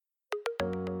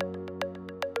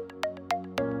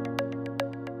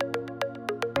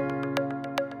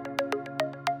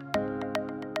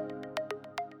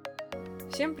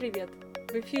Всем привет!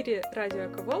 В эфире радио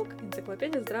Эко-Волк,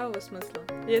 энциклопедия здравого смысла.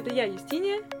 И это я,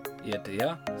 Юстиния. И это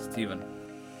я, Стивен.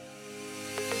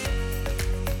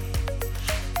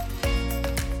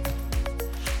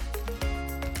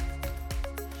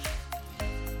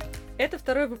 Это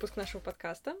второй выпуск нашего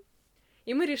подкаста.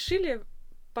 И мы решили,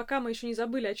 пока мы еще не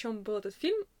забыли, о чем был этот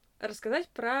фильм, рассказать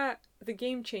про The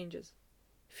Game Changes.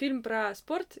 Фильм про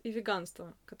спорт и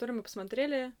веганство, который мы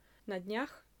посмотрели на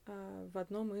днях в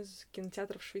одном из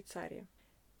кинотеатров Швейцарии.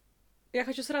 Я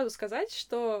хочу сразу сказать,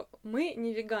 что мы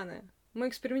не веганы. Мы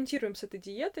экспериментируем с этой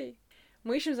диетой.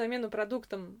 Мы ищем замену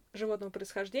продуктам животного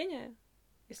происхождения,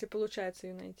 если получается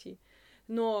ее найти.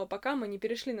 Но пока мы не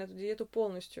перешли на эту диету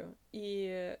полностью.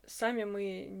 И сами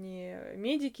мы не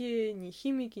медики, не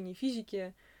химики, не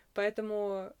физики.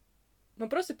 Поэтому мы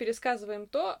просто пересказываем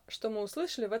то, что мы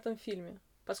услышали в этом фильме.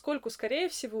 Поскольку, скорее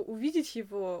всего, увидеть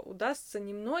его удастся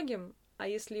немногим, а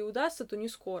если и удастся, то не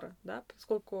скоро, да,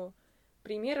 поскольку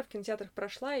премьера в кинотеатрах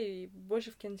прошла, и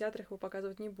больше в кинотеатрах его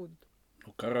показывать не будут.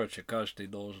 Ну, короче, каждый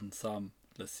должен сам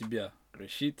для себя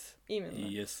решить. Именно. И,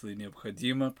 если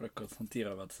необходимо,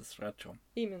 проконсультироваться с врачом.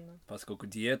 Именно. Поскольку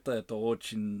диета — это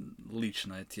очень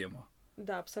личная тема.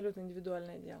 Да, абсолютно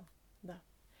индивидуальное дело, да.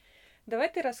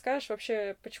 Давай ты расскажешь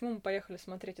вообще, почему мы поехали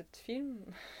смотреть этот фильм?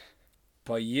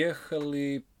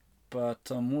 Поехали,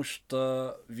 потому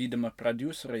что, видимо,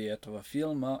 продюсеры этого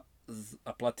фильма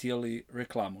оплатили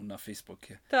рекламу на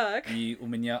Фейсбуке. Так. И у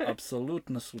меня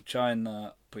абсолютно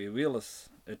случайно появилась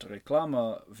эта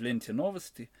реклама в ленте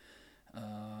новостей.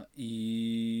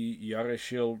 И я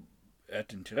решил,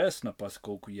 это интересно,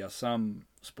 поскольку я сам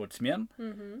спортсмен.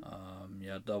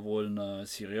 Я довольно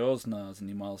серьезно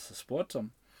занимался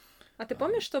спортом. А ты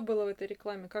помнишь, что было в этой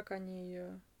рекламе? Как они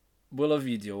ее... Было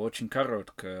видео, очень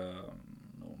короткое,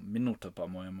 минута,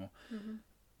 по-моему,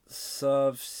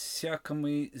 со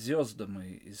всякими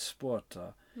звездами из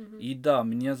спорта. И да,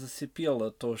 меня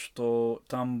зацепило то, что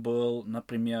там был,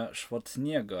 например,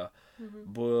 Шварценеггер,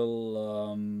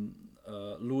 был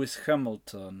Льюис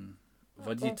Хэмилтон,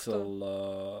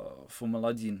 водитель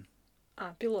Формулы-1.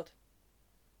 А, пилот.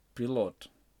 Пилот?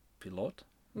 Пилот?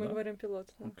 Мы да? говорим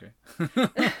пилот. Да. Окей.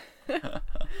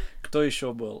 Кто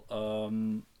еще был?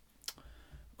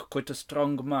 Какой-то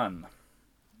стронгман.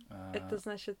 Это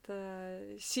значит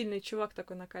сильный чувак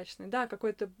такой накачанный. Да,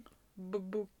 какой-то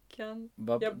бабукян.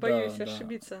 Я боюсь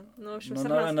ошибиться. Но, в общем,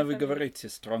 наверное, вы говорите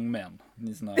стронгмен.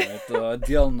 Не знаю, это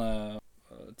отдельная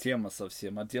тема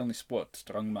совсем, отдельный спорт,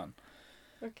 стронгман.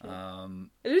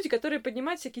 Люди, которые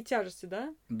поднимают всякие тяжести,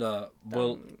 да? Да,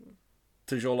 был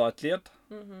тяжелый атлет,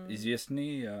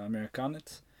 известный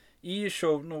американец. И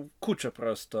еще, куча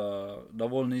просто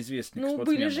довольно известных спортсменов.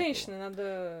 Были женщины,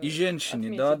 надо и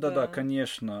женщины, отметить, да,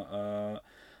 конечно.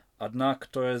 Одна,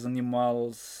 которая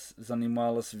занималась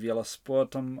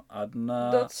велоспортом, одна...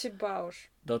 Дотси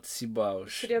Бауш.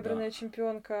 Серебряная да.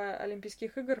 чемпионка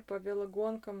Олимпийских игр по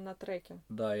велогонкам на треке.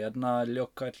 Да, и одна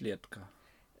легкая атлетка.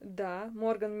 Да,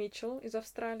 Морган Митчелл из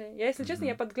Австралии. Я, если честно,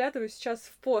 я подглядываю сейчас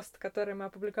в пост, который мы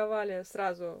опубликовали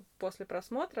сразу после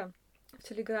просмотра в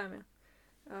Телеграме.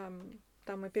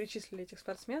 Там мы перечислили этих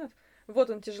спортсменов. Вот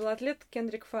он, тяжелоатлет,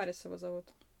 Кендрик Фаррис его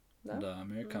зовут. Да,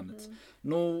 американец.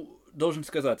 Должен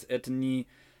сказать, это не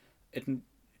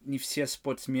все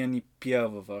спортсмены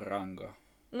первого ранга.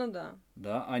 Да.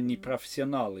 Да, они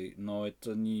профессионалы, но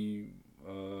это не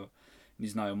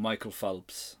знаю, Майкл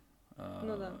Фелпс.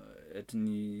 Да. Это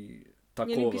не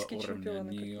такого уровня,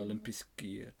 не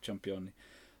олимпийские чемпионы.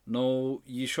 Но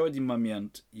еще один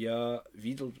момент. Я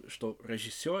видел, что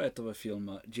режиссер этого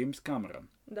фильма Джеймс Кэмерон.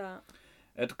 Да.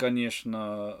 Это,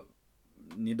 конечно,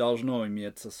 не должно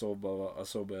иметь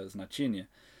особое значение.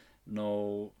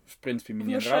 Но, в принципе,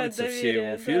 мне нравятся все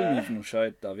его фильмы,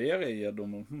 внушает доверие. Я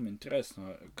думаю,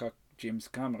 интересно, как Джеймс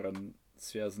Кэмерон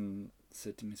связан с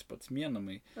этими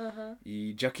спортсменами.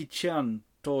 И Джеки Чан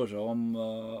тоже, он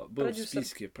был в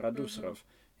списке продюсеров.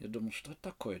 Я думал, что это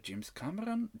такое? Джеймс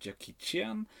Кэмерон, Джеки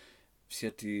Чан, все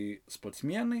эти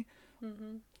спортсмены.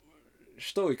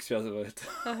 Что их связывает?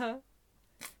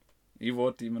 И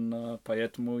вот именно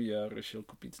поэтому я решил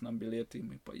купить нам билеты, и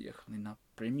мы поехали на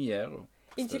премьеру.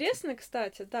 Интересно,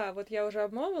 кстати, да, вот я уже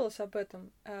обмолвилась об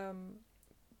этом.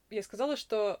 Я сказала,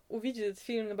 что увидеть этот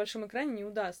фильм на большом экране не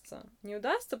удастся. Не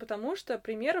удастся, потому что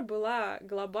премьера была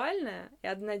глобальная и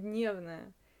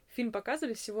однодневная. Фильм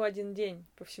показывали всего один день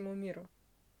по всему миру.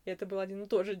 И это был один и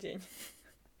тот же день.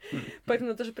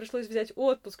 Поэтому даже пришлось взять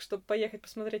отпуск, чтобы поехать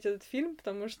посмотреть этот фильм,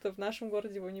 потому что в нашем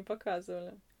городе его не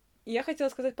показывали. И я хотела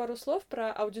сказать пару слов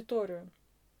про аудиторию.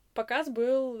 Показ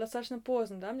был достаточно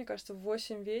поздно, да, мне кажется, в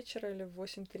 8 вечера или в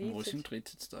 8:30.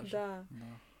 8:30 даже. Да.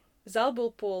 Зал был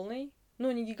полный.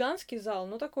 ну, не гигантский зал,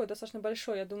 но такой достаточно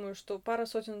большой. Я думаю, что пара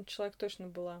сотен человек точно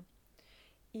была.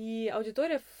 И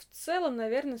аудитория в целом,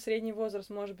 наверное, средний возраст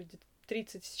может быть где-то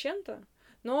 30 с чем-то,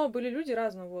 но были люди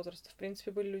разного возраста, в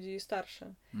принципе, были люди и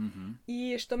старше.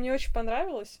 И что мне очень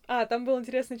понравилось... там был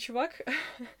интересный чувак,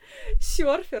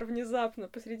 серфер внезапно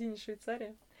посредине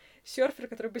Швейцарии. Серфер,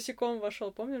 который босиком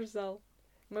вошел, помнишь, в зал?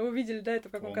 Мы его видели до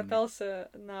этого, как он катался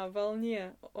на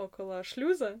волне около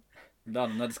шлюза. Да,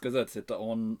 но надо сказать, это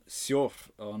он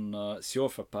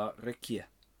серфер по реке.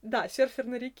 Да, серфер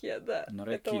на реке, да. На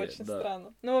реке, это очень да.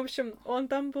 странно. Ну, в общем, он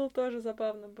там был, тоже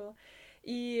забавно было.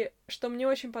 И что мне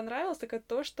очень понравилось, так это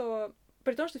то, что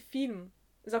при том, что фильм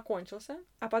закончился,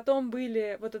 а потом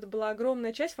это была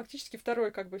огромная часть, фактически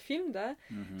второй как бы фильм, да,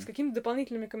 с какими-то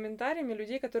дополнительными комментариями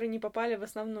людей, которые не попали в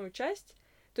основную часть.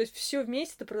 То есть все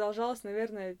вместе это продолжалось,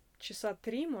 наверное, часа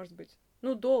 3, может быть.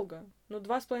 Ну, долго.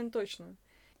 2,5 точно.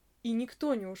 И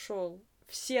никто не ушел.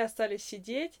 Все остались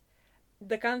сидеть.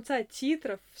 До конца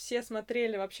титров все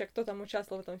смотрели вообще, кто там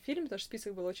участвовал в этом фильме, потому что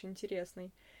список был очень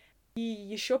интересный. И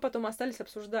еще потом остались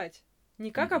обсуждать.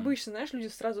 Не как обычно, знаешь, люди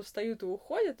сразу встают и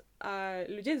уходят, а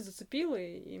людей зацепило,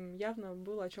 и им явно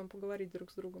было о чем поговорить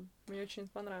друг с другом. Мне очень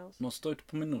понравилось. Но стоит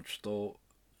упомянуть, что,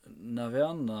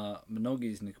 наверное,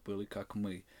 многие из них были как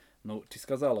мы. Но ты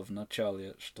сказала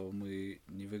вначале, что мы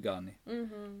не веганы.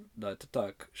 Да, это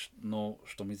так. Но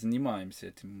что мы занимаемся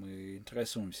этим, мы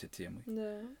интересуемся темой.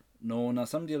 Да. Но на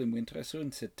самом деле мы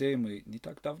интересуемся темой не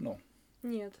так давно.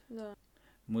 Нет, да.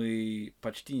 Мы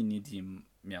почти не едим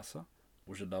мясо.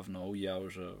 Уже давно, я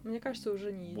уже... Мне кажется,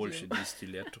 уже не едим. Больше 10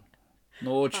 лет.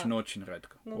 Но очень-очень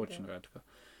редко. Очень редко.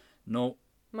 Но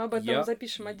мы об этом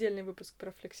запишем отдельный выпуск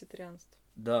про флекситарианство.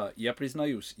 Да, я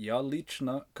признаюсь, я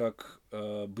лично, как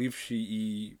бывший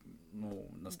и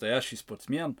настоящий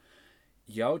спортсмен,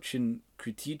 я очень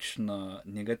критично,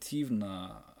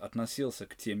 негативно относился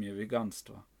к теме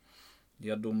веганства.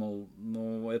 Я думал,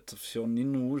 это все не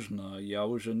нужно, я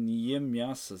уже не ем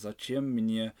мясо, зачем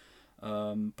мне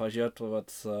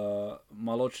пожертвоваться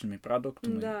молочными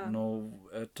продуктами? Да. Но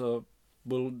это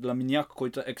был для меня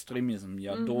какой-то экстремизм,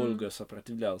 я долго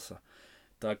сопротивлялся.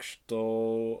 Так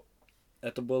что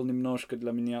это был немножко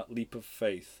для меня leap of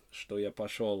faith, что я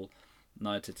пошел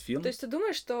на этот фильм. То есть ты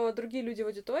думаешь, что другие люди в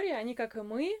аудитории, они, как и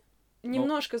мы,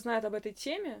 немножко знают об этой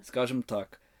теме? Скажем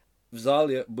так, в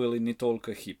зале были не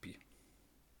только хиппи.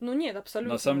 Ну нет,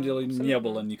 абсолютно. На самом деле абсолютно. Не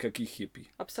было никаких хиппи.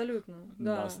 Абсолютно,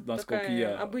 да. Насколько такая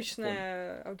я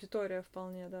обычная понял. аудитория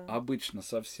вполне, да. Обычно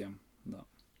совсем, да.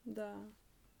 Да.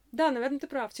 Да, наверное, ты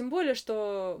прав. Тем более,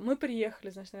 что мы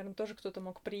приехали, значит, наверное, тоже кто-то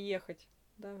мог приехать,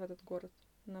 да, в этот город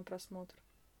на просмотр.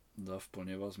 Да,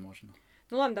 вполне возможно.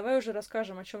 Ну ладно, давай уже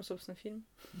расскажем, о чем, собственно, фильм.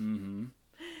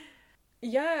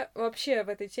 Я вообще в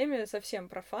этой теме совсем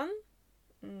профан.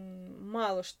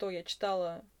 Мало что я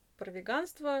читала про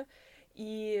веганство.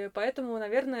 И поэтому,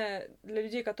 наверное, для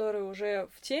людей, которые уже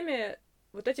в теме,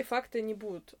 вот эти факты не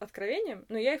будут откровением,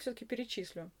 но я их все-таки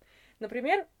перечислю.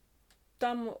 Например,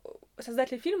 там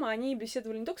создатели фильма, они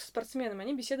беседовали не только со спортсменами,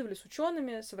 они беседовали с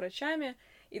учеными, с врачами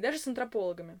и даже с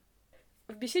антропологами.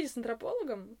 В беседе с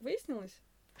антропологом выяснилось,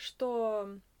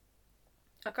 что,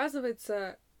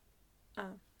 оказывается...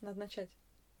 надо начать.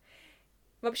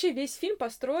 Вообще весь фильм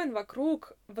построен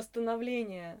вокруг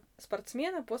восстановления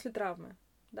спортсмена после травмы.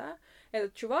 Да?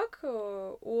 Этот чувак,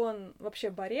 он вообще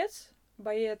боец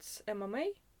ММА,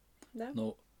 да?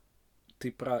 Ну,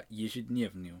 ты про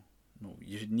ежедневную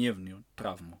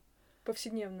травму.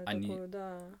 Повседневную такую,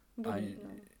 да.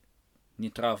 Не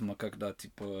травма, когда,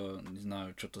 типа, не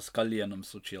знаю, что-то с коленом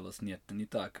случилось. Нет, это не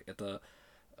так. Это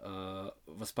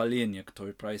воспаление,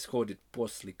 которое происходит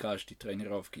после каждой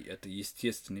тренировки. Это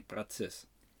естественный процесс.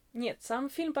 Нет, сам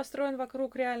фильм построен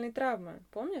вокруг реальной травмы,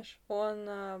 помнишь? Он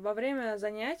во время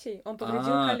занятий, он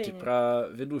повредил колени. Ты про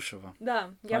ведущего.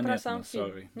 Да, понятно, я про сам фильм.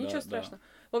 Sorry. Ничего страшного.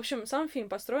 В общем, сам фильм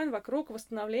построен вокруг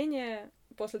восстановления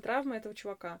после травмы этого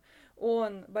чувака.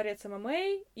 Он борец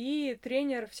ММА и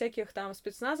тренер всяких там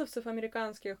спецназовцев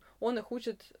американских. Он их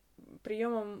учит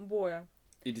приемам боя.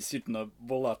 И действительно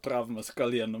была травма с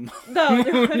коленом. Да, у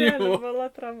него реально была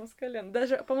травма с коленом.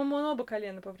 Даже, по-моему, он оба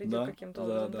колена повредил каким-то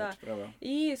образом. Да, ты права.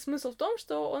 И смысл в том,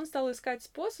 что он стал искать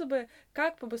способы,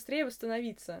 как побыстрее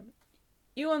восстановиться.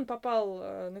 И он попал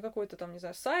на какой-то там, не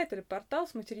знаю, сайт или портал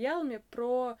с материалами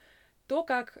про то,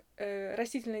 как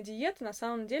растительная диета на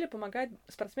самом деле помогает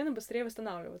спортсменам быстрее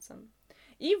восстанавливаться.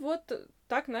 И вот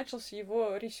так начался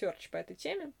его ресерч по этой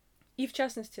теме. И, в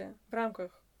частности, в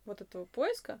рамках вот этого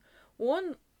поиска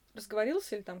он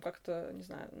разговорился или там как-то, не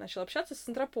знаю, начал общаться с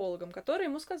антропологом, который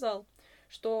ему сказал,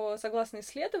 что, согласно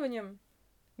исследованиям,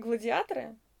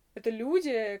 гладиаторы — это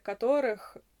люди,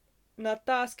 которых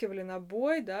натаскивали на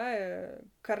бой, да,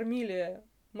 кормили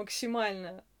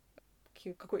максимально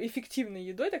какой эффективной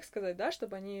едой, так сказать, да,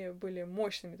 чтобы они были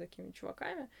мощными такими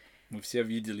чуваками. Мы все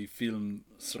видели фильм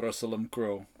с Расселом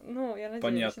Кроу. Ну, я надеюсь,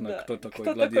 понятно, да. кто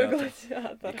такой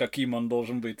гладиатор. И каким он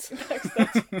должен быть. Да,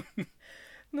 кстати.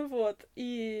 Ну вот,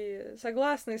 и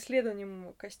согласно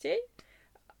исследованиям костей,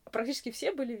 практически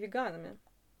все были веганами.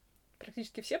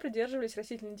 Практически все придерживались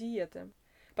растительной диеты.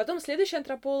 Потом следующий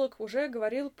антрополог уже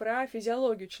говорил про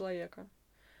физиологию человека,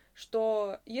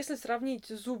 что если сравнить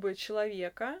зубы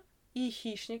человека и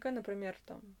хищника, например,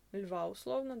 там, льва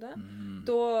условно, да,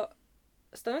 то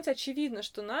становится очевидно,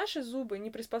 что наши зубы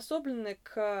не приспособлены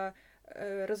к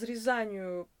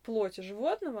разрезанию плоти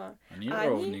животного. Они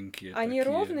ровненькие. Они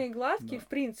ровные, гладкие, да. В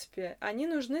принципе. Они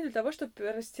нужны для того, чтобы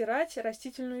растирать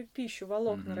растительную пищу,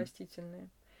 волокна растительные.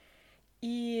 И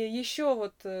еще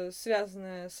вот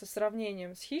связанное со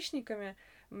сравнением с хищниками,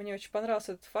 мне очень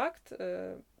понравился этот факт.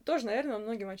 Тоже, наверное, он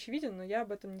многим очевиден, но я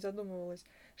об этом не задумывалась.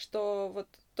 Что вот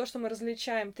то, что мы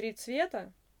различаем 3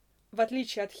 цвета, в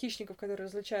отличие от хищников, которые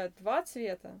различают 2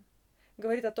 цвета,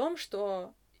 говорит о том,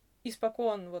 что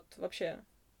испокон, вот вообще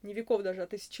не веков даже, а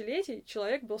тысячелетий,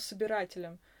 человек был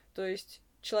собирателем. То есть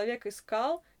человек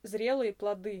искал зрелые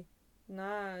плоды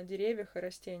на деревьях и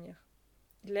растениях.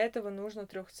 Для этого нужно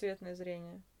 3-цветное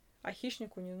зрение. А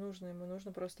хищнику не нужно, ему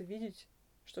нужно просто видеть,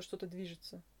 что что-то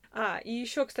движется. И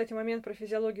еще, кстати, момент про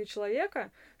физиологию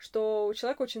человека, что у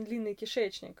человека очень длинный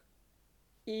кишечник.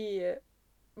 И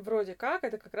вроде как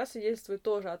это как раз свидетельствует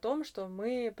тоже о том, что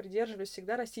мы придерживались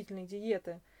всегда растительной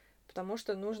диеты, потому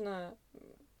что нужно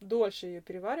дольше ее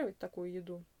переваривать, такую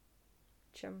еду,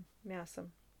 чем мясо.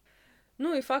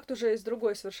 Ну и факт уже из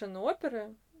другой совершенно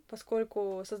оперы,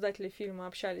 поскольку создатели фильма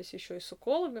общались еще и с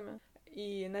экологами,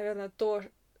 и, наверное, то,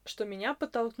 что меня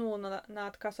подтолкнуло на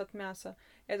отказ от мяса,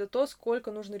 это то,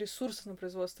 сколько нужно ресурсов на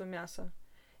производство мяса.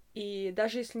 И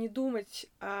даже если не думать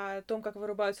о том, как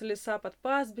вырубаются леса под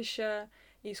пастбища,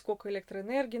 и сколько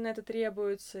электроэнергии на это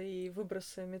требуется, и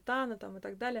выбросы метана там, и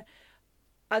так далее,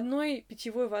 одной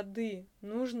питьевой воды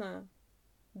нужно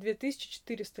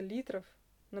 2400 литров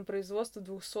на производство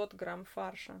 200 грамм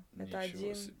фарша.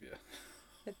 Ничего себе.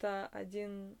 Это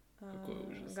один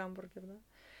гамбургер, да?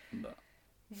 Да.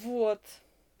 Вот.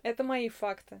 Это мои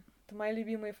факты. Это мои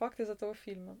любимые факты из этого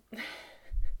фильма.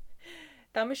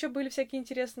 Там еще были всякие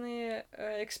интересные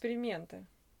эксперименты.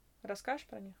 Расскажешь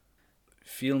про них?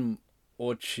 Фильм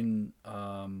очень,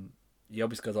 я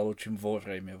бы сказал, очень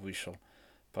вовремя вышел,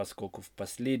 поскольку в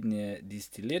последние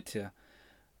десятилетия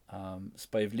с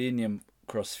появлением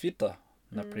кроссфита,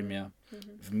 например,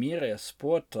 в мире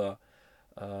спорта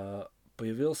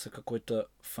появился какой-то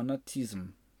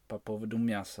фанатизм по поводу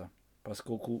мяса,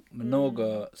 поскольку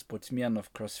много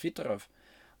спортсменов-кроссфитеров,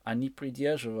 они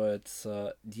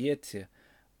придерживаются диеты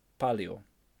палео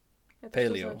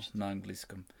на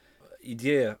английском.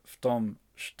 Идея в том,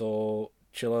 что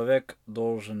человек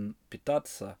должен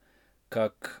питаться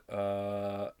как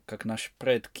наши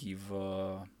предки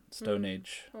в Stone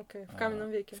Age. В каменном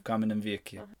веке. В каменном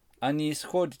веке. Они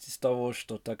исходят из того,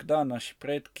 что тогда наши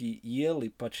предки ели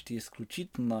почти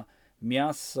исключительно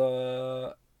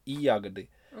мясо и ягоды.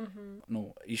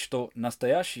 Ну, и что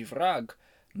настоящий враг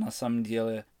на самом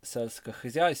деле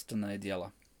сельскохозяйственное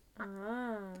дело.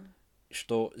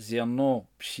 Что зерно,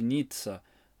 пшеница,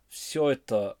 все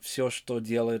это, все, что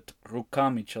делает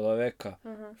руками человека,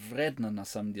 вредно на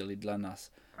самом деле для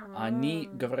нас. Они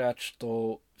говорят,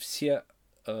 что все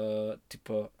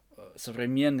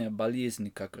современные болезни,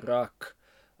 как рак,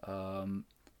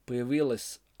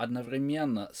 появились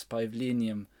одновременно с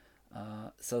появлением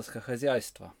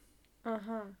сельскохозяйства.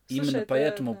 Именно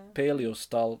поэтому палео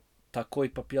стал такой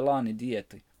популярной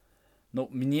диетой. Но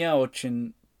мне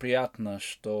очень приятно,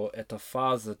 что эта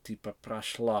фаза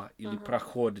прошла или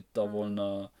проходит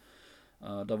довольно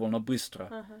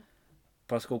быстро.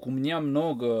 Поскольку у меня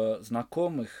много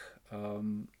знакомых.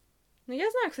 Ну, я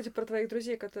знаю, кстати, про твоих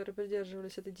друзей, которые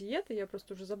придерживались этой диеты. Я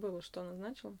просто уже забыла, что она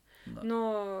значила. Да.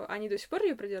 Но они до сих пор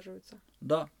ее придерживаются?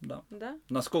 Да. Да?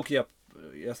 Насколько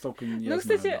я столько не знаю. Ну,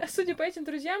 кстати, судя по этим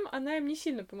друзьям, она им не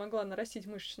сильно помогла нарастить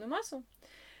мышечную массу.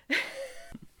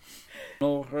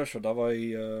 Ну, хорошо,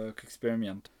 давай к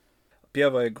эксперименту.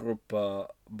 Первая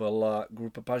группа была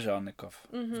группа пожарников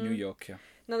в Нью-Йорке.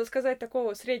 Надо сказать,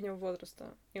 такого среднего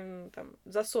возраста. Им там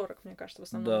за 40, мне кажется, в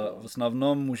основном. Да, было. В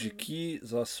основном мужики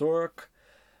за 40.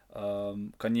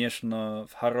 Конечно,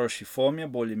 в хорошей форме,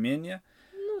 более-менее.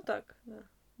 Ну, так, да.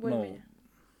 Более-менее.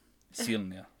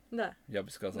 Сильные. Да. Я бы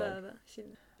сказал. Да,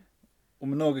 сильно. У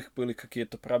многих были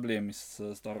какие-то проблемы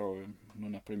со здоровьем. Ну,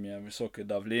 например, высокое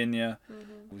давление,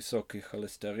 высокий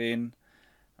холестерин,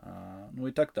 ну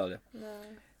и так далее. Да.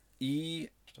 И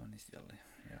что они сделали?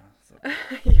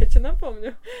 Я тебе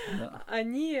напомню. Да.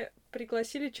 Они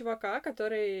пригласили чувака,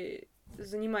 который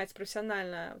занимается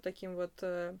профессионально таким вот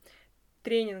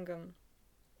тренингом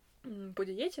по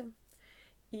диете.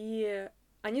 И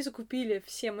они закупили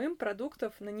всем им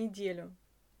продуктов на неделю.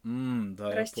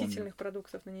 Да, растительных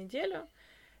продуктов на неделю.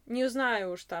 Не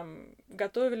знаю уж там,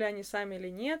 готовили они сами или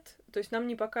нет. То есть нам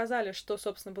не показали, что,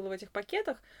 собственно, было в этих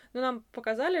пакетах, но нам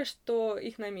показали, что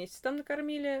их на месте там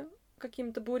накормили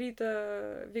какими-то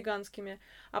буррито веганскими,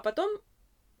 а потом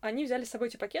они взяли с собой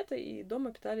эти пакеты и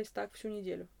дома питались так всю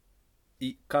неделю.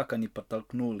 И как они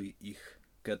подтолкнули их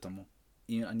к этому?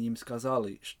 И они им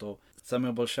сказали, что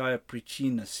самая большая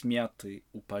причина смерти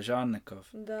у пожарников,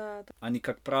 да. Они,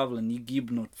 как правило, не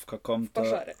гибнут в каком-то...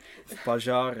 В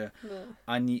пожаре. Да.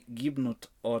 Они гибнут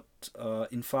от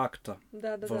инфаркта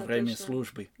во время точно.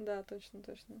 службы. Да, точно.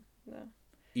 Да.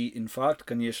 И инфаркт,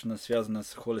 конечно, связан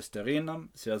с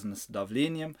холестерином, связан с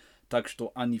давлением. Так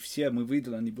что они все, мы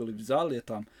видели, они были в зале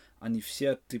там, они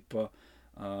все типа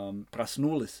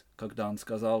проснулись, когда он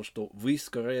сказал, что вы,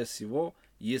 скорее всего,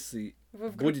 если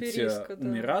будете риска,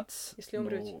 умирать если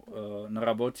на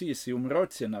работе, если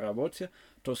умрете на работе,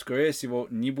 то, скорее всего,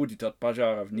 не будет от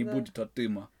пожаров, не будет от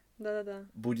дыма. Да.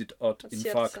 Будет от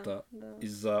инфаркта сердца,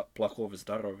 из-за плохого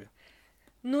здоровья.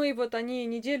 Ну и вот они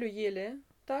неделю ели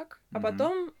так, а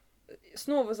потом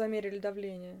снова замерили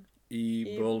давление.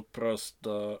 И был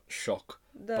просто шок,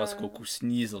 поскольку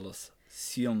снизилось.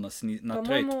 Сильно на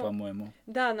треть, по-моему.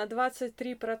 Да, на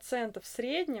 23% в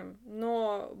среднем,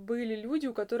 но были люди,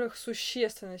 у которых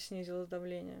существенно снизилось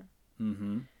давление.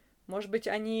 Может быть,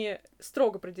 они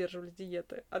строго придерживались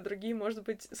диеты, а другие, может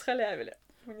быть, схалявили.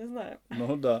 Мы не знаем.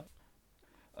 Ну да.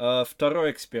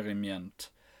 Второй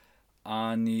эксперимент.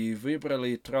 Они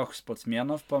выбрали 3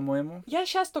 спортсменов, по-моему. Я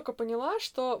сейчас только поняла,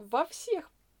 что во всех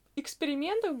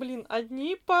экспериментах,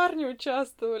 одни парни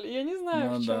участвовали. Я не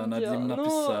знаю, в чем надо дело. им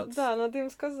написать. Да, надо им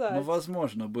сказать. Ну,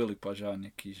 возможно, были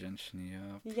пожарники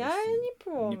женщины. Я не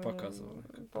помню. Не показывали.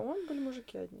 По-моему, были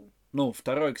мужики одни. Ну,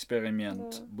 второй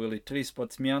эксперимент. Были 3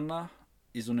 спортсмена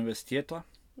из университета.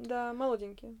 Да,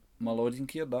 молоденькие.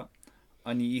 Молоденькие, да.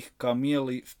 Они их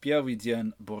кормили в первый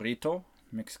день буррито,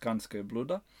 мексиканское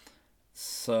блюдо,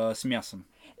 с мясом.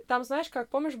 Там, знаешь, как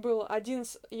помнишь, был один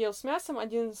ел с мясом,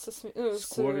 один с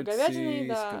курицей,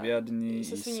 говядиной, с говядиной и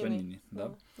свининой.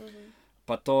 Да.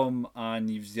 Потом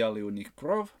они взяли у них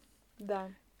кровь. Да.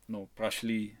 Ну,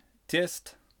 прошли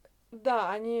тест.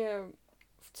 Да, они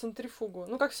в центрифугу.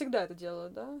 Ну, как всегда это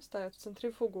делают, да? Ставят в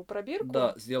центрифугу пробирку.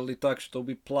 Да, сделали так,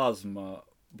 чтобы плазма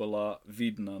была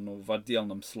видна, в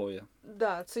отдельном слое.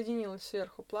 Да, отсоединилась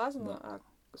сверху плазма, а,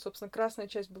 собственно, красная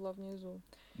часть была внизу.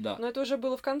 Да. Но это уже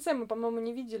было в конце, мы, по-моему,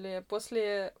 не видели.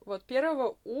 После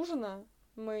первого ужина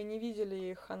мы не видели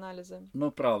их анализы.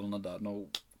 Ну, правильно, да.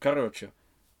 Короче,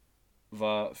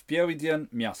 в первый день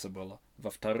мясо было. Во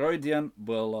второй день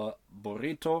было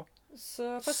буррито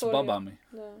с бобами.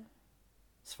 Да.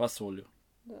 С фасолью.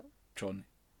 Да. Черный.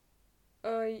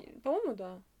 По-моему,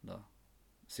 да. Да.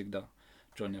 Всегда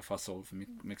черная фасоль в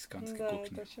мексиканской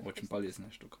кухне. Очень полезная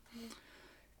штука.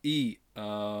 И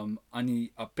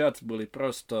они опять были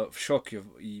просто в шоке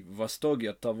и в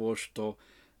восторге от того, что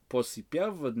после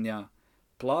первого дня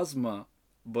плазма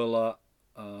была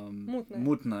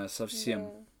мутная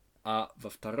совсем, а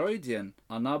во второй день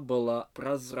она была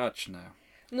прозрачная.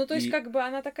 Ну, то есть,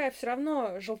 она такая все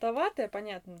равно желтоватая,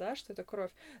 понятно, да, что это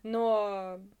кровь,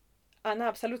 но она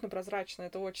абсолютно прозрачная,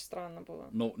 это очень странно было.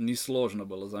 Ну, несложно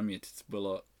было заметить,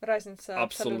 была разница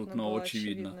абсолютно была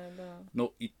очевидна. Да.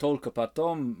 Ну, и только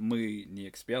потом мы, не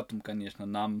экспертам, конечно,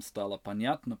 нам стало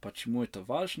понятно, почему это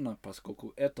важно,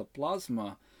 поскольку эта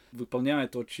плазма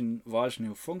выполняет очень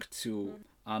важную функцию,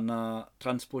 она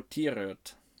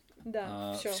транспортирует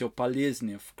все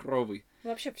полезное в крови.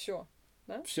 Вообще все,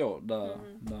 да? Все, да,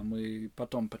 да, мы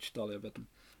потом почитали об этом.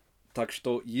 Так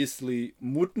что, если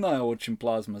мутная очень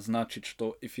плазма, значит,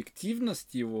 что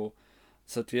эффективность его,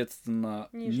 соответственно,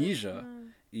 ниже.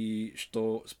 И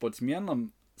что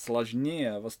спортсменам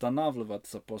сложнее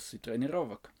восстанавливаться после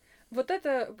тренировок. Вот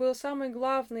это был самый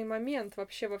главный момент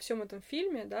вообще во всем этом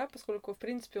фильме, да, поскольку, в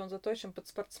принципе, он заточен под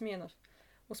спортсменов.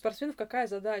 У спортсменов какая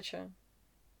задача?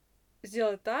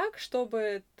 Сделать так,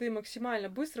 чтобы ты максимально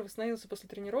быстро восстановился после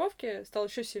тренировки, стал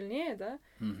еще сильнее, да?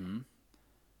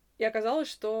 И оказалось,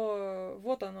 что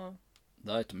вот оно.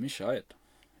 Да, это мешает.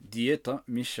 Диета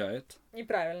мешает.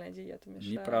 Неправильная диета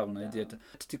мешает. Неправильная диета.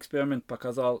 Этот эксперимент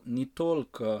показал не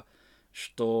только,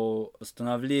 что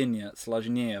восстановление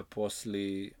сложнее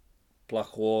после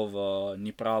плохого,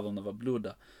 неправильного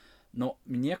блюда, но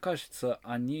мне кажется,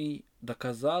 они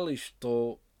доказали,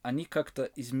 что они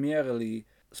как-то измерили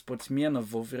спортсменов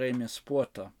во время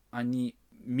спорта, они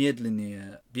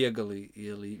медленнее бегали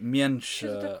или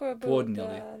меньше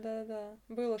подняли. Да.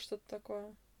 Было что-то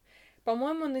такое.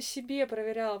 По-моему, на себе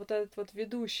проверял вот этот вот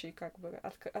ведущий, как бы,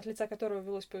 от лица которого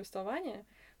велось повествование.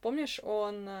 Помнишь,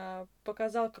 он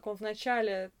показал, как он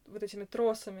вначале вот этими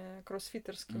тросами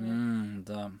кроссфитерскими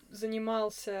да.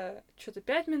 занимался что-то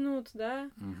 5 минут,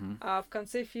 да? А в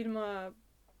конце фильма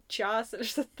час или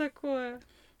что-то такое.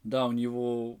 Да, у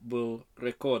него был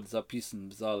рекорд записан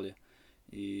в зале.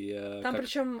 И, там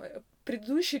причем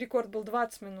предыдущий рекорд был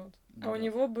 20 минут, а у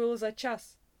него был за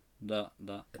час. Да.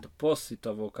 Это после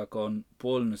того, как он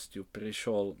полностью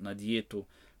перешел на диету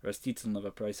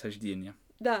растительного происхождения.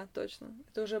 Да, точно.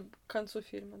 Это уже к концу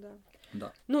фильма,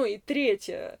 Да. Ну и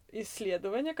третье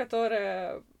исследование,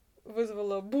 которое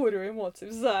вызвало бурю эмоций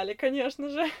в зале, конечно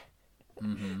же.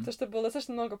 То, что было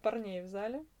достаточно много парней в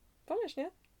зале. Помнишь,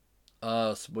 нет?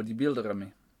 А с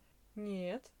бодибилдерами?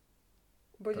 Нет.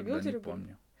 Бодибилдеры были?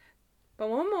 Помню.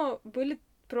 По-моему, были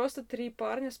просто 3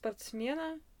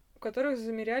 парня-спортсмена, у которых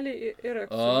замеряли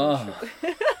эрекцию.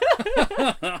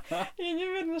 Я не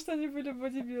уверена, что они были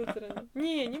бодибилдерами.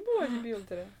 Не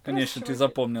бодибилдеры. Конечно, ты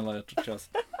запомнила эту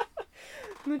часть.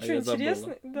 Ну что,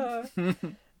 интересный? Да.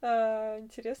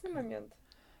 Интересный момент.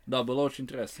 Да, было очень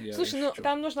интересно. Слушай, ну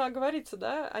там нужно оговориться,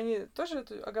 да? Они тоже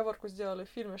эту оговорку сделали в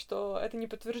фильме, что это не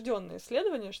подтвержденное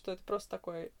исследование, что это просто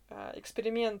такой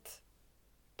эксперимент.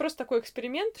 Просто такой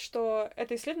эксперимент, что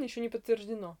это исследование еще не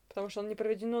подтверждено, потому что оно не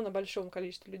проведено на большом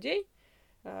количестве людей,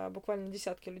 буквально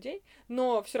десятки людей,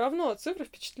 но все равно цифры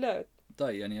впечатляют.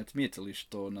 Да, и они отметили,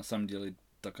 что на самом деле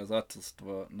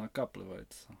доказательства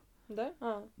накапливаются. Да?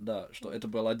 Да, что это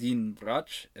был один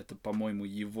врач, это, по-моему,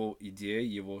 его идея,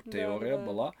 его теория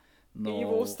была. Но и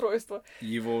его устройство.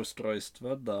 Его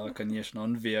устройство, да, конечно,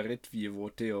 он верит в его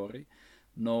теории.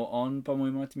 Но он,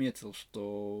 по-моему, отметил,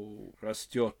 что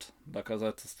растет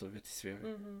доказательство в этой сфере.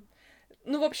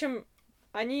 Ну, в общем,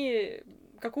 они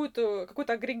какой-то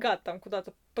агрегат там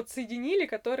куда-то подсоединили,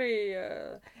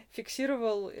 который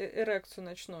фиксировал эрекцию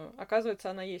ночную. Оказывается,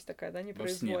 она есть такая, да,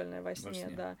 непроизвольная во сне,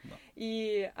 да.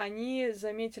 И они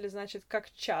заметили, значит,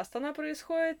 как часто она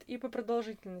происходит и по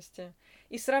продолжительности.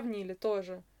 И сравнили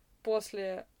тоже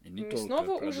после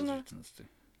мясного ужина.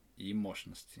 И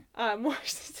мощности.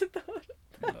 Мощности тоже.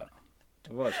 Да.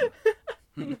 Важно.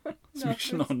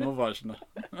 Смешно, но важно.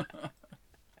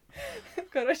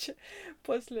 Короче,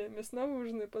 после мясного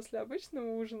ужина и после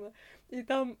обычного ужина. И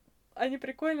там они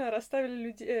прикольно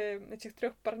расставили этих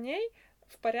 3 парней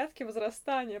в порядке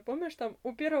возрастания. Помнишь, там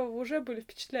у первого уже были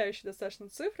впечатляющие достаточно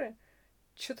цифры.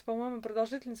 Что-то, по-моему,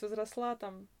 продолжительность возросла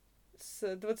там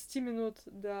с 20 минут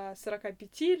до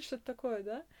 45 или что-то такое,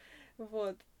 да?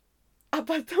 Вот. А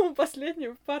потом у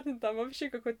последнего парня там вообще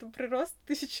какой-то прирост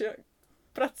 1000%.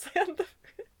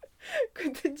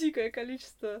 Какое-то дикое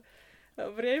количество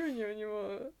времени у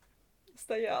него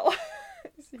стояло.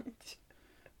 Извините.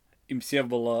 Им все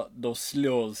было до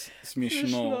слез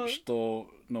смешно, что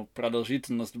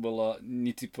продолжительность была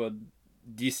не типа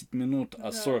 10 минут,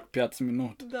 а 45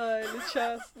 минут. Да, или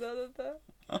час, да.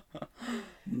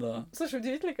 Да. Слушай,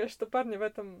 удивительно, конечно, что парни в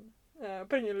этом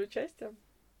приняли участие.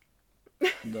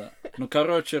 Да. Ну,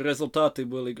 короче, результаты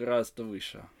были гораздо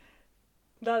выше.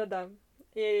 Да.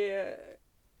 И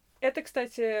это,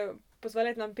 кстати,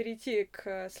 позволяет нам перейти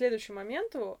к следующему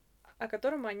моменту, о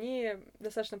котором они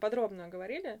достаточно подробно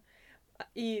говорили.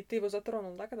 И ты его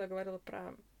затронул, да, когда говорила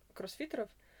про кроссфитеров,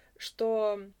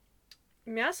 что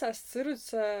мясо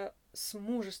ассоциируется с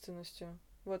мужественностью.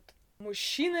 Вот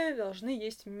мужчины должны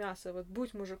есть мясо. Вот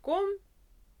будь мужиком,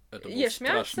 это был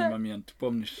страшный момент. Ты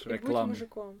помнишь рекламу? Будь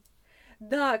мужиком.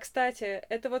 Да, кстати,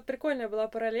 это вот прикольная была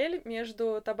параллель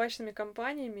между табачными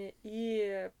компаниями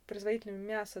и производителями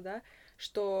мяса, да,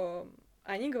 что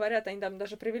они говорят, они там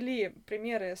даже привели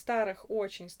примеры старых,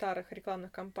 очень старых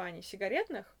рекламных кампаний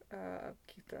сигаретных,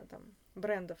 каких-то там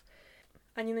брендов.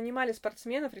 Они нанимали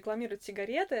спортсменов рекламировать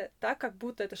сигареты так, как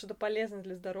будто это что-то полезное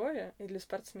для здоровья и для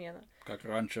спортсмена. Как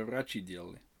раньше врачи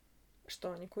делали.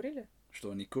 Что, они курили?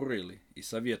 Что они курили и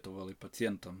советовали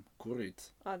пациентам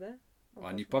курить. Да?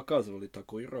 Они показывали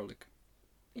такой ролик.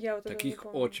 Я вот таких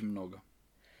очень много.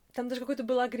 Там даже какой-то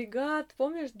был агрегат,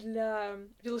 помнишь, для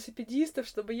велосипедистов,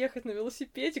 чтобы ехать на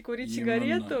велосипеде, курить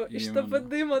сигарету, и чтобы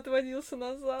дым отводился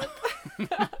назад.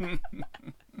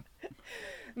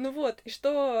 Ну вот, и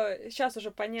что сейчас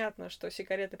уже понятно, что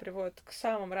сигареты приводят к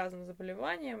самым разным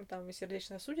заболеваниям, там и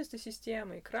сердечно-сосудистой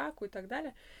системы, и к раку, и так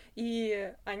далее.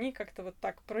 И они как-то вот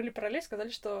так провели параллель, сказали,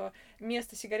 что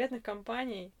место сигаретных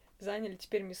компаний заняли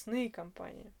теперь мясные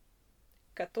компании,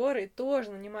 которые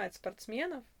тоже нанимают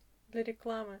спортсменов для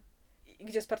рекламы,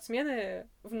 где спортсмены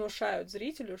внушают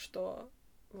зрителю, что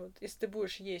вот, если ты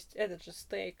будешь есть этот же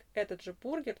стейк, этот же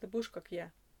бургер, ты будешь как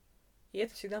я. И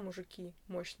это всегда мужики,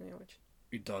 мощные очень.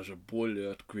 И даже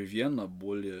более откровенно,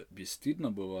 более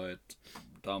бесстыдно бывает.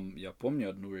 Там, я помню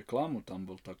одну рекламу, там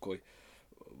был такой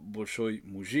большой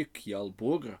мужик, ел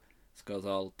бургер,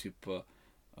 сказал, типа,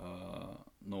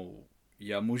 ну,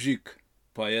 я мужик,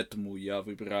 поэтому я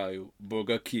выбираю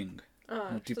Burger King.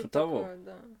 Ну, типа того. Такое,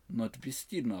 да. Но это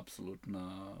бесстыдно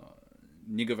абсолютно.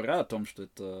 Не говоря о том, что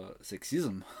это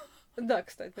сексизм. Да,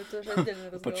 кстати, это уже отдельный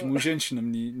разговор. Почему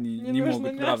женщинам не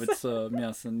могут нравиться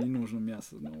мясо, не нужно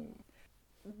мясо. Ну...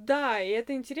 Да, и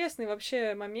это интересный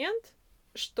вообще момент,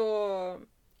 что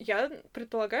я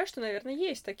предполагаю, что, наверное,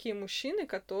 есть такие мужчины,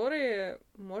 которые,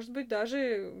 может быть,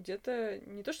 даже где-то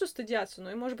не то что стыдятся, но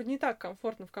и, может быть, не так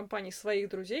комфортно в компании своих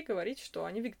друзей говорить, что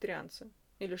они вегетарианцы.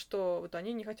 Или что вот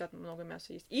они не хотят много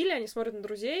мяса есть. Или они смотрят на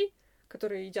друзей,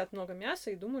 которые едят много мяса,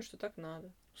 и думают, что так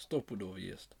надо. Стопудово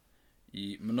есть.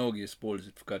 И многие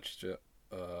используют в качестве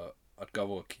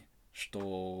отговорки,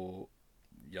 что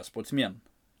я спортсмен,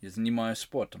 я занимаюсь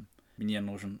спортом, мне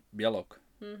нужен белок.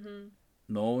 Mm-hmm.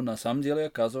 Но на самом деле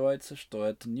оказывается, что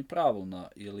это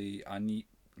неправильно, или они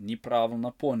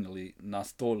неправильно поняли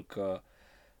настолько,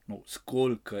 ну,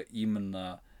 сколько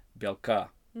именно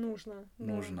белка нужно.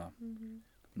 Да. Mm-hmm.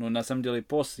 Ну, на самом деле,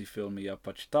 после фильма я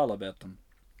почитал об этом,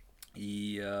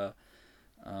 и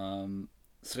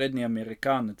средний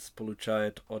американец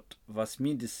получает от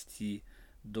 80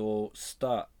 до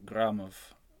 100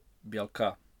 граммов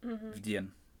белка в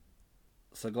день.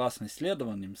 Согласно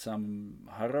исследованиям, самым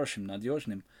хорошим,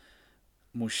 надежным,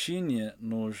 мужчине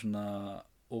нужно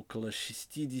около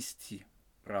 60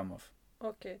 граммов.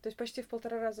 Окей, то есть почти в 1,5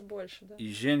 раза больше, да? И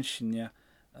женщине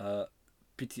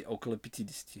около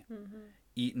 50.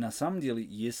 И на самом деле,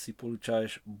 если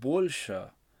получаешь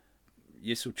больше,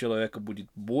 если у человека будет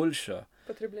больше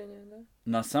потребления, да?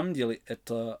 На самом деле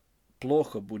это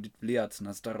плохо будет влиять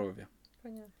на здоровье.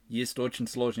 Понятно. Есть очень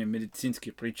сложные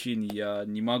медицинские причины, я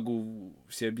не могу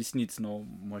все объяснить, но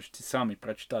можете сами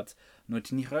прочитать. Но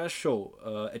это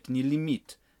нехорошо, это не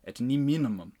лимит, это не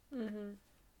минимум.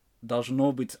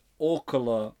 Должно быть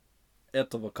около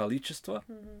этого количества,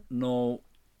 но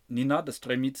не надо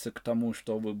стремиться к тому,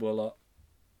 чтобы было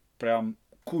прям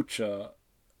куча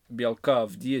белка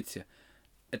в диете.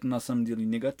 Это на самом деле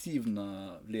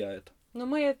негативно влияет. Но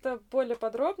мы это более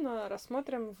подробно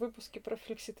рассмотрим в выпуске про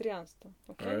флекситарианство.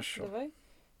 Окей? Хорошо. Давай.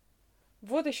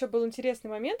 Вот еще был интересный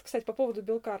момент, кстати, по поводу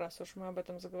белка, раз уж мы об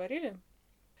этом заговорили.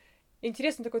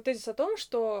 Интересный такой тезис о том,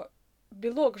 что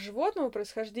белок животного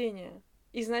происхождения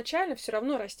изначально все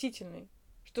равно растительный,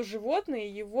 что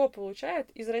животные его получают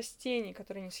из растений,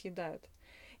 которые не съедают.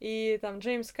 И там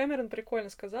Джеймс Кэмерон прикольно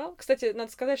сказал. Кстати,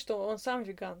 надо сказать, что он сам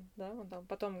веган, да, он там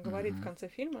потом говорит в конце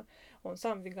фильма, он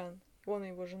сам веган, он и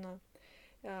его жена.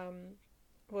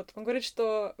 Вот, он говорит,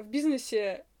 что в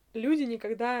бизнесе люди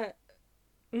никогда,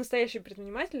 настоящие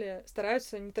предприниматели,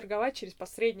 стараются не торговать через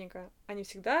посредника, они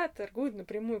всегда торгуют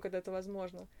напрямую, когда это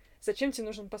возможно. Зачем тебе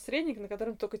нужен посредник, на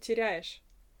котором ты только теряешь?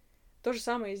 То же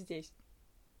самое и здесь.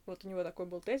 Вот у него такой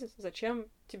был тезис. Зачем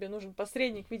тебе нужен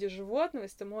посредник в виде животного,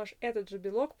 если ты можешь этот же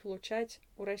белок получать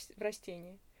в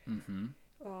растении?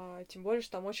 Тем более,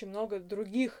 что там очень много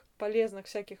других полезных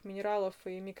всяких минералов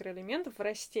и микроэлементов в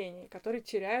растении, которые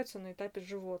теряются на этапе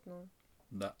животного.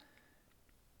 Да.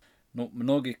 Ну,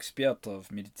 многие эксперты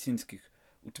медицинских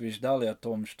утверждали о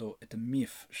том, что это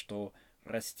миф, что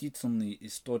растительный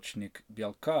источник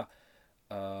белка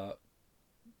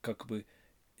как бы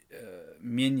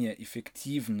менее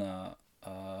эффективно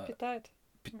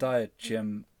питает,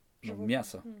 чем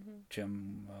мясо,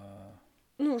 чем...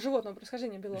 Ну, животного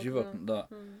происхождения белок. Животное, да.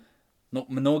 Но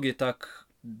многие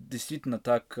действительно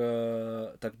так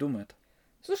думают.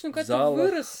 Слушай, ну когда ты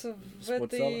вырос в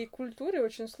этой культуре,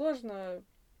 очень сложно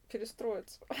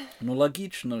перестроиться. Ну,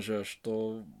 логично же,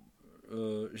 что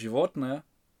животное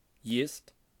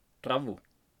ест траву.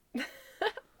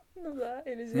 Ну да,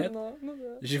 или зерно. Ну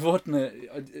да. Животное,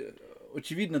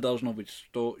 очевидно должно быть,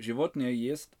 что животное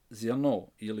ест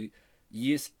зерно или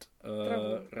есть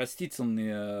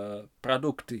растительные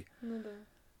продукты. Ну да.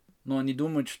 Но они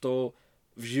думают, что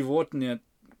в животное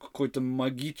какой-то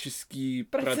магический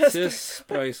процесс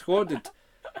происходит,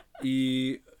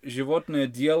 и животное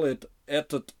делает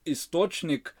этот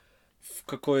источник в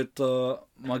какое-то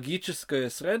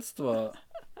магическое средство,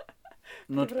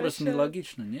 но это просто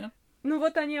нелогично, нет? Ну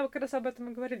вот они как раз об этом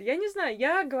и говорили. Я не знаю,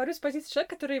 я говорю с позиции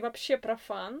человека, который вообще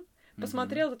профан,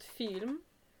 посмотрел этот фильм,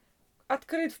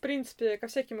 открыт, в принципе, ко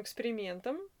всяким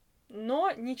экспериментам,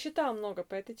 но не читал много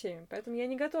по этой теме, поэтому я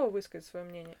не готова высказать свое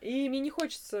мнение. И мне не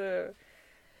хочется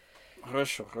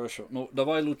Хорошо, хорошо. Ну,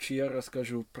 давай лучше я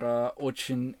расскажу про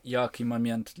очень яркий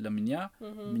момент для меня.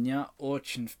 Меня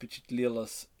очень впечатлила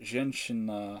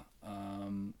женщина,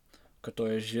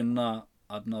 которая жена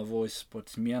одного из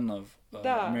спортсменов,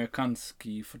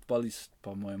 американский футболист,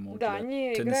 по-моему, да, для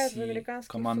они играют в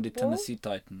американский команды футбол. Tennessee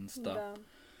Titans, Да.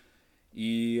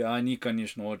 И они,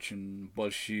 конечно, очень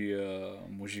большие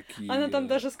мужики. Она там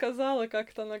даже сказала,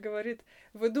 как-то она говорит,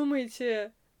 вы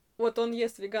думаете, вот он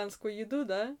ест веганскую еду,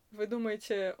 да? Вы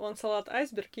думаете, он салат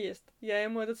айсберг ест? Я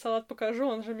ему этот салат покажу,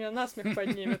 он же меня насмех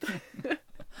поднимет.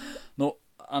 Ну,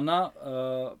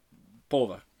 она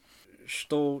повар.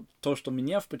 То, что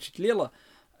меня впечатлило,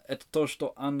 это то,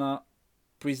 что она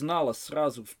признала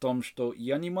сразу в том, что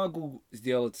я не могу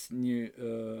сделать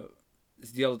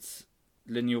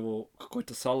для него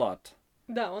какой-то салат.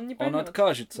 Да, он не поймет. Он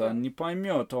откажется, он не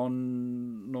поймет,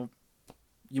 ему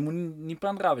не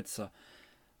понравится.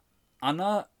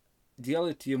 Она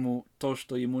делает ему то,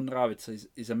 что ему нравится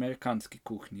из американской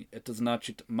кухни. Это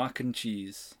значит mac and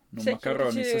cheese,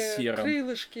 макароны со сыром,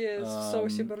 крылышки в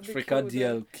соусе барбекю,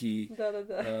 фрикадельки,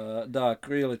 да,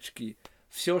 крылышки.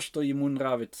 Все, что ему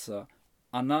нравится,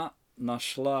 она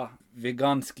нашла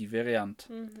веганский вариант.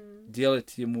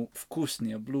 Делать ему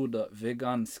вкусные блюда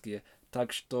веганские.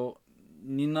 Так что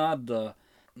не надо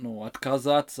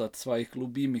отказаться от своих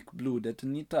любимых блюд. Это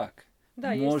не так.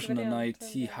 Да, можно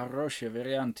найти хорошие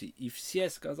варианты. И все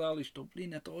сказали, что,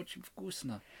 это очень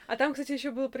вкусно. А там, кстати,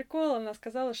 еще был прикол. Она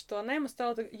сказала, что она ему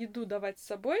стала еду давать с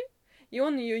собой, и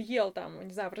он ее ел там,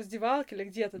 не знаю, в раздевалке или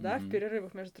где-то, да, в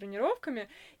перерывах между тренировками.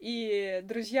 И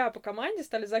друзья по команде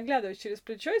стали заглядывать через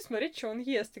плечо и смотреть, что он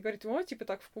ест. И говорит, типа,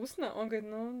 так вкусно. Он говорит,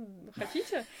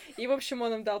 хотите? И, в общем,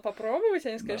 он им дал попробовать.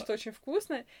 Они сказали, что очень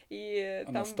вкусно. И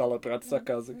она стала брать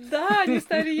заказы. Да, они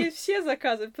стали ей все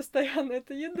заказывать постоянно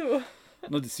эту еду.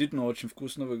 Действительно, очень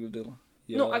вкусно выглядело.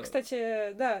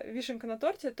 Кстати, да, вишенка на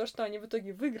торте, то, что они в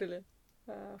итоге выиграли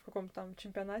в каком-то там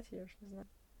чемпионате, я уж не знаю.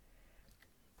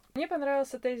 Мне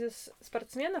понравился тезис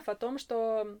спортсменов о том,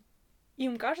 что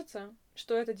им кажется,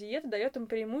 что эта диета дает им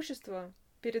преимущество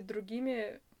перед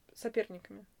другими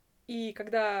соперниками. И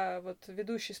когда вот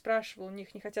ведущий спрашивал у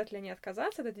них, не хотят ли они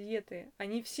отказаться от этой диеты,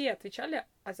 они все отвечали,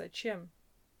 а зачем?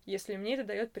 Если мне это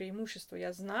дает преимущество,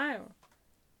 я знаю,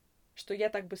 что я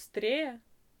так быстрее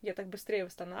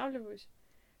восстанавливаюсь.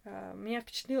 Меня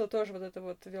впечатлила тоже вот эта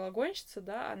вот велогонщица,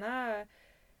 да, она,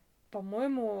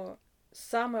 по-моему,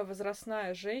 самая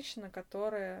возрастная женщина,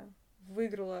 которая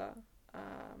выиграла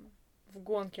в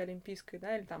гонке олимпийской,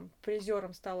 да, или там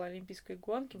призером стала олимпийской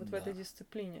гонки вот в этой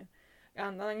дисциплине.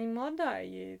 Она не молодая,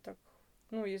 ей так,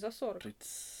 ей за 40.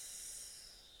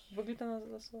 Выглядит она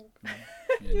за 40.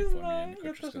 Не знаю,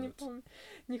 я тоже не помню.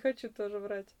 Не хочу тоже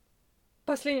врать.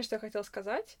 Последнее, что я хотела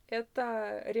сказать,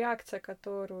 это реакция,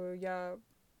 которую я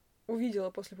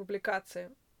увидела после публикации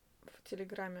в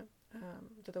Телеграме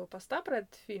вот этого поста про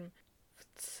этот фильм.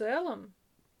 В целом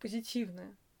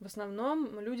позитивная. В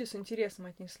основном люди с интересом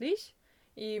отнеслись,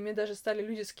 и мне даже стали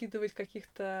люди скидывать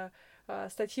каких-то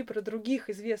статьи про других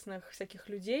известных всяких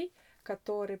людей,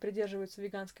 которые придерживаются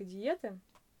веганской диеты.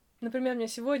 Например, мне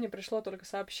сегодня пришло только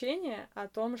сообщение о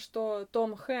том, что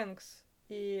Том Хэнкс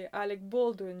и Алек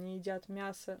Болдуин не едят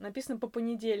мясо. Написано по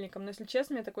понедельникам, но, если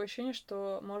честно, у меня такое ощущение,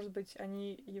 что, может быть,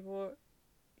 они его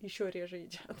еще реже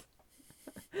едят.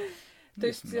 То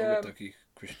есть много таких.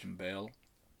 Кристиан Бейл,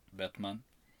 Бэтмен.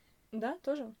 Да,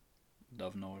 тоже.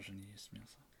 Давно уже не ест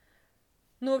мясо.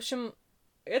 В общем,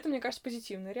 это, мне кажется,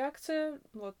 позитивная реакция.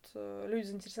 Вот люди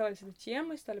заинтересовались этой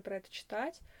темой, стали про это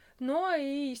читать. Но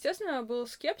и, естественно, был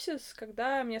скепсис,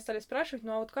 когда меня стали спрашивать,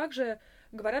 а вот как же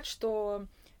говорят, что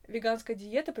веганская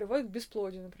диета приводит к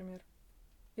бесплодию, например,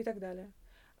 и так далее.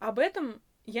 Об этом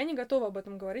я не готова об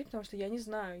этом говорить, потому что я не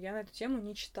знаю, я на эту тему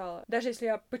не читала. Даже если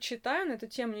я почитаю на эту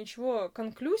тему, ничего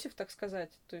конклюзив, так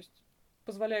сказать, то есть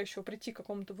позволяющего прийти к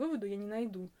какому-то выводу, я не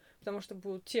найду. Потому что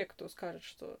будут те, кто скажет,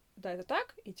 что да, это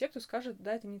так, и те, кто скажет,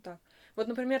 да, это не так. Вот,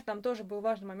 например, там тоже был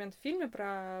важный момент в фильме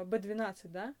про B12,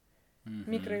 да?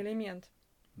 Микроэлемент.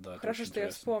 Да, хорошо, что я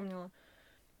вспомнила.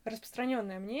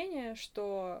 Распространенное мнение,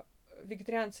 что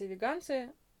вегетарианцы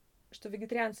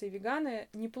и веганы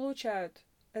не получают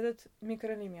этот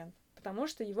микроэлемент, потому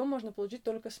что его можно получить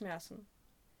только с мясом.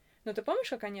 Но ты помнишь,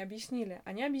 как они объяснили?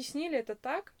 Они объяснили это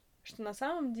так, что на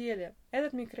самом деле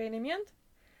этот микроэлемент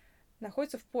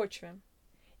находится в почве.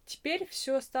 Теперь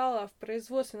все стало в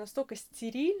производстве настолько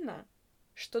стерильно,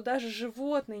 что даже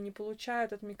животные не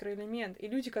получают этот микроэлемент, и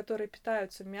люди, которые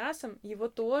питаются мясом, его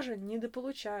тоже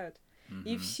недополучают.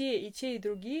 И все, и те, и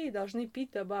другие должны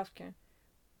пить добавки,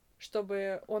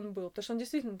 чтобы он был. Потому что он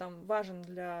действительно там важен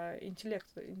для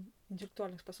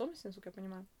интеллектуальных способностей, насколько я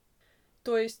понимаю.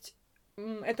 То есть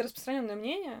это распространенное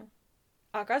мнение,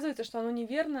 а оказывается, что оно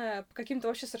неверное по каким-то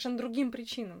вообще совершенно другим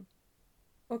причинам.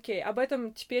 Окей, об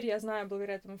этом теперь я знаю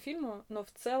благодаря этому фильму, но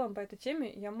в целом по этой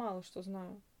теме я мало что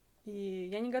знаю. И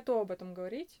я не готова об этом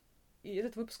говорить, и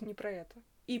этот выпуск не про это.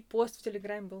 И пост в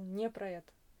Телеграме был не про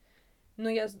это. Но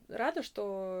я рада,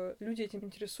 что люди этим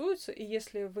интересуются, и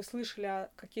если вы слышали о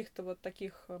каких-то вот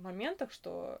таких моментах,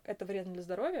 что это вредно для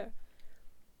здоровья,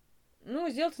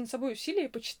 сделайте над собой усилие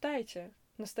и почитайте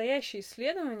настоящие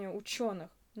исследования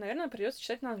ученых. Наверное, придется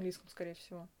читать на английском, скорее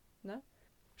всего, да?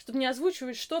 Чтобы не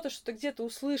озвучивать что-то, что ты где-то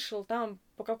услышал там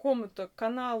по какому-то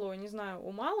каналу, не знаю,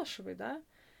 у Малышевой, да,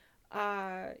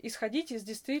 а исходить из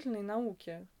действительной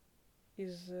науки,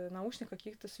 из научных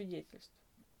каких-то свидетельств.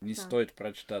 Не стоит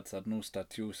прочитать одну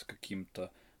статью с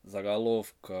каким-то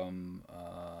заголовком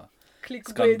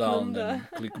скандальным,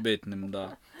 кликбейтным,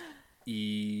 да,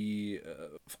 и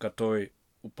в которой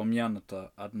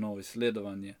упомянуто одно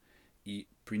исследование, и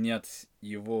принять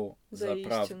его за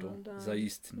правду, да. за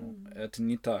истину. Это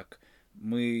не так.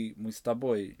 Мы с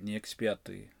тобой не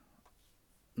эксперты,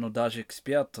 но даже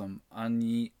экспертам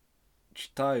они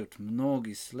читают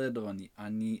много исследований,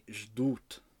 они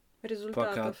ждут,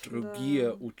 пока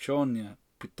другие ученые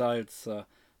пытаются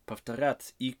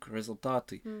повторять их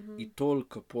результаты, и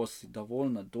только после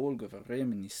довольно долгого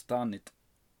времени станет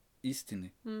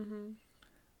истиной.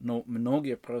 Но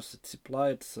многие просто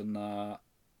цепляются на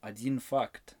один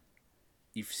факт,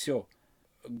 и все.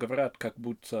 Говорят, как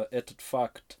будто этот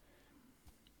факт...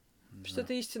 Что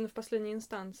это истина в последней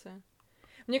инстанции.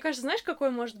 Мне кажется, знаешь, какой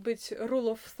может быть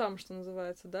rule of thumb, что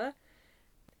называется, да?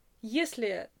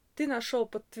 Если ты нашел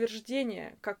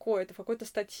подтверждение какое-то в какой-то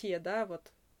статье, да,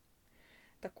 вот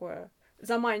такое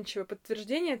заманчивое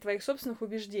подтверждение твоих собственных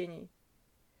убеждений,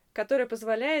 которое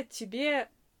позволяет тебе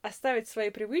оставить свои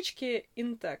привычки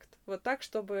intact, вот так,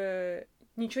 чтобы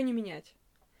ничего не менять,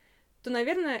 то,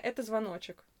 наверное, это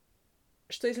звоночек.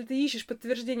 Что если ты ищешь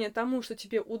подтверждение тому, что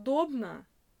тебе удобно,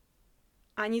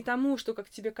 а не тому, что, как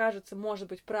тебе кажется, может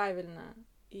быть правильно,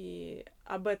 и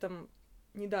об этом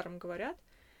недаром говорят,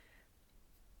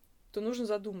 то нужно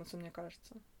задуматься, мне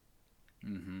кажется.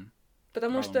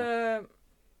 Потому что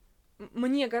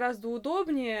мне гораздо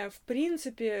удобнее, в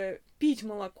принципе, пить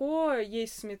молоко,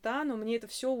 есть сметану, мне это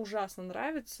все ужасно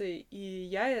нравится, и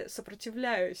я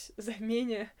сопротивляюсь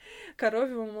замене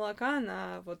коровьего молока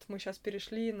на... Вот мы сейчас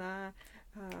перешли на...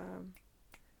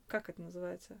 как это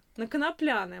называется? На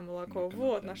конопляное молоко.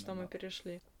 Вот на что мы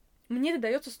перешли. Мне это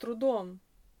дается с трудом.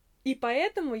 И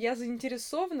поэтому я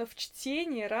заинтересована в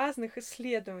чтении разных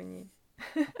исследований.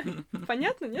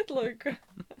 Понятно? Нет логика?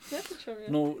 Нет, о чём я?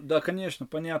 Ну, да, конечно,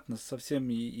 понятно, совсем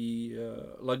и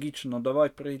логично, но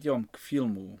давай перейдем к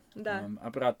фильму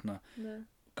обратно. Да.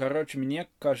 Короче, мне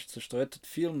кажется, что этот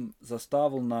фильм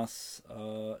заставил нас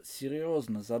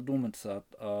серьезно задуматься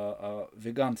о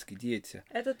веганской диете.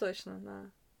 Это точно,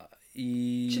 да.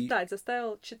 И...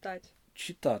 Заставил читать.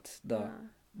 Читать, да.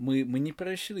 Мы не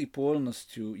прошли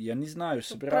полностью, я не знаю,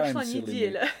 собираемся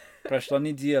ли мы. Прошла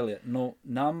неделя, но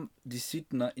нам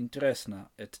действительно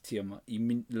интересна эта тема. И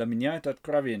для меня это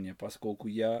откровение, поскольку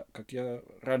как я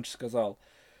раньше сказал,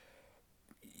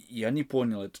 я не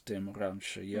понял эту тему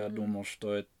раньше. Я думал,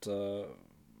 что это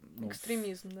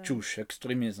экстремизм, да. Чушь,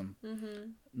 экстремизм.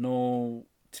 Но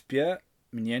теперь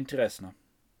мне интересно.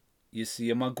 Если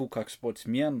я могу как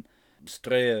спортсмен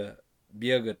быстрее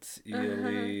бегать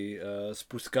или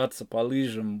спускаться по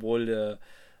лыжам более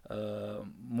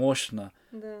мощно,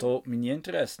 то мне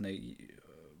интересно.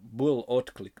 Был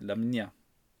отклик для меня.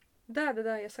 Да,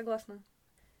 я согласна.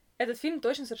 Этот фильм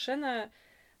точно совершенно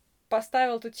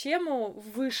поставил эту тему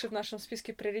выше в нашем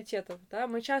списке приоритетов. Да?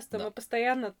 Мы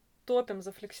постоянно топим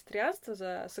за флекситарианство,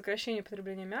 за сокращение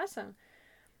потребления мяса,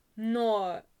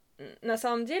 но на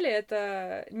самом деле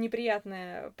это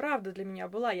неприятная правда для меня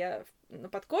была. Я на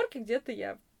подкорке где-то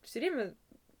я все время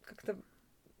как-то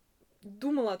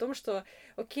думала о том, что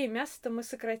окей, мясо-то мы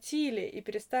сократили и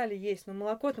перестали есть, но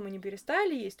молоко-то мы не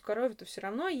перестали есть, коровы-то все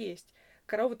равно есть.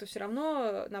 Коровы-то все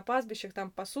равно на пастбищах там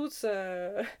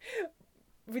пасутся,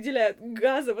 выделяют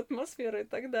газы в атмосферу и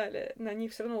так далее. На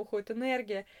них все равно уходит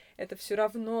энергия. Это все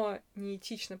равно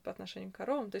неэтично по отношению к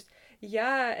коровам. То есть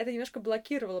я это немножко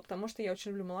блокировала, потому что я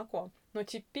очень люблю молоко. Но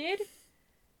теперь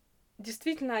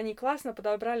действительно они классно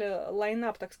подобрали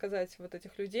лайнап, так сказать, вот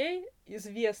этих людей,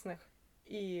 известных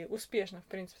и успешных, в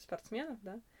принципе, спортсменов,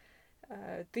 да.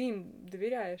 Ты им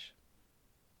доверяешь.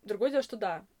 Другое дело, что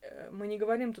да, мы не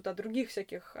говорим тут о других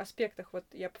всяких аспектах. Вот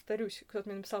я повторюсь, кто-то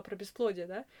мне написал про бесплодие,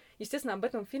 да. Естественно, об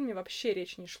этом в фильме вообще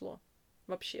речь не шло.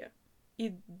 Вообще.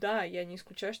 И да, я не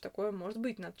исключаю, что такое может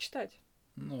быть, надо читать.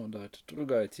 Ну да, это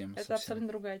другая тема. Это совсем. абсолютно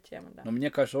другая тема, да. Но мне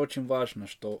кажется, очень важно,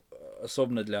 что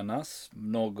особенно для нас,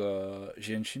 много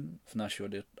женщин в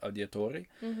нашей аудитории,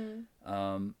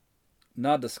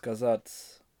 надо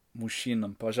сказать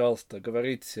мужчинам, пожалуйста,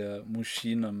 говорите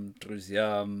мужчинам,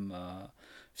 друзьям,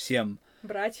 всем.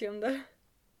 Братьям, да?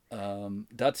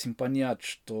 Дать им понять,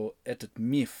 что этот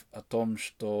миф о том,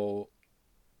 что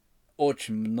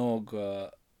очень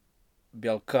много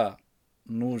белка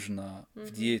нужно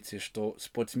в диете, что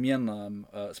спортсмен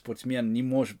не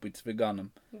может быть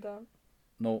веганом. Да.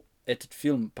 Но этот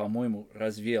фильм, по-моему,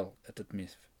 развеял этот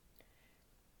миф.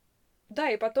 Да,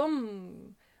 и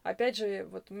потом, опять же,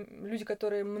 вот люди,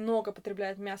 которые много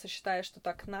потребляют мясо, считая, что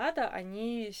так надо,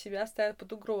 они себя ставят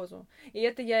под угрозу. И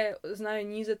это я знаю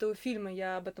не из этого фильма,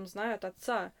 я об этом знаю от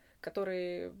отца,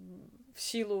 который в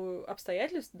силу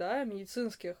обстоятельств, да,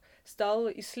 медицинских, стал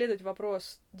исследовать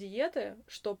вопрос диеты,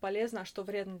 что полезно, а что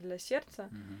вредно для сердца.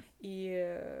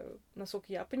 И, насколько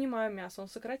я понимаю, мясо он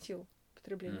сократил,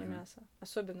 потребление мяса,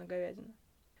 особенно говядины.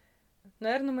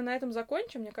 Наверное, мы на этом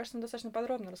закончим. Мне кажется, мы достаточно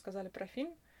подробно рассказали про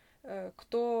фильм.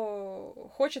 Кто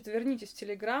хочет, вернитесь в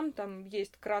Телеграм, там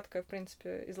есть краткое, в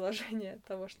принципе, изложение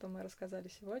того, что мы рассказали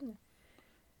сегодня.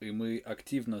 И мы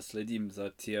активно следим за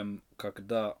тем,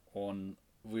 когда он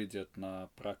выйдет на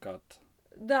прокат.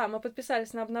 Да, мы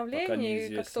подписались на обновление,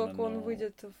 и как только но... он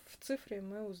выйдет в цифре,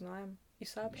 мы узнаем и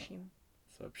сообщим.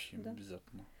 Да, сообщим, да.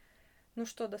 Обязательно. Ну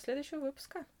что, до следующего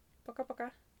выпуска.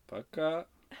 Пока-пока. Пока.